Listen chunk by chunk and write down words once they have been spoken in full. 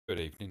Good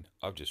evening.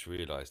 I've just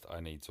realised I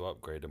need to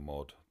upgrade a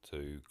mod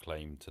to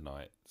claim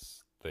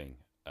tonight's thing,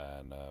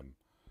 and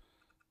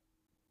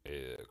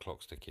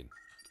clock's ticking.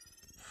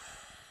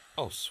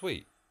 Oh,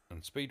 sweet!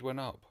 And speed went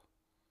up.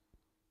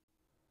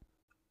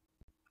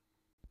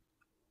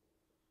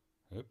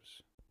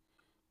 Oops,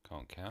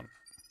 can't count.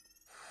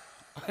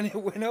 And it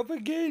went up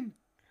again.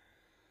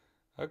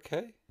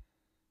 Okay.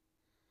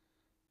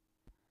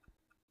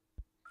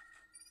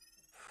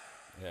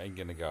 It ain't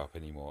gonna go up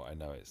anymore. I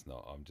know it's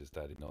not. I'm just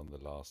adding on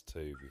the last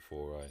two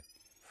before I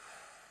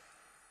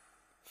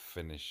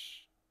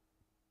finish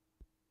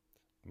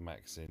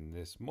maxing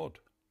this mod,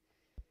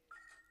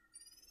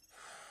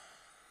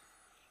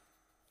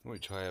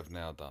 which I have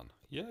now done.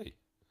 Yay!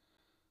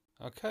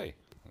 Okay,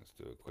 let's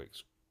do a quick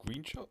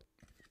screenshot.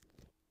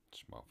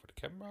 Smile for the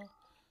camera,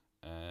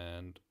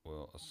 and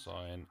we'll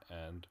assign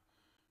and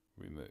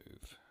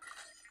remove.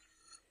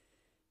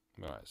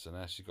 Right, so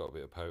now she's got a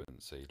bit of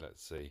potency.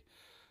 Let's see.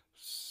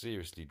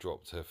 Seriously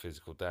dropped her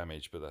physical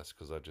damage, but that's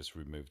because I just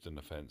removed an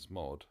offense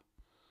mod.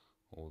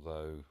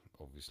 Although,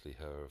 obviously,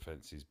 her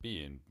offense is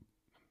being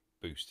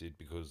boosted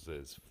because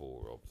there's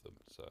 4 of them.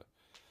 So,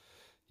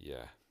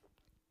 yeah.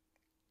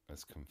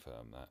 Let's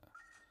confirm that.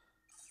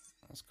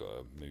 That's got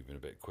her moving a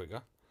bit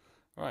quicker.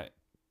 Right.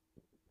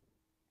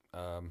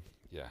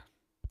 Yeah.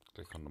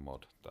 Click on the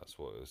mod. That's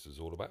what this is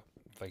all about.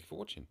 Thank you for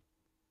watching.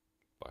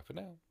 Bye for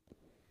now.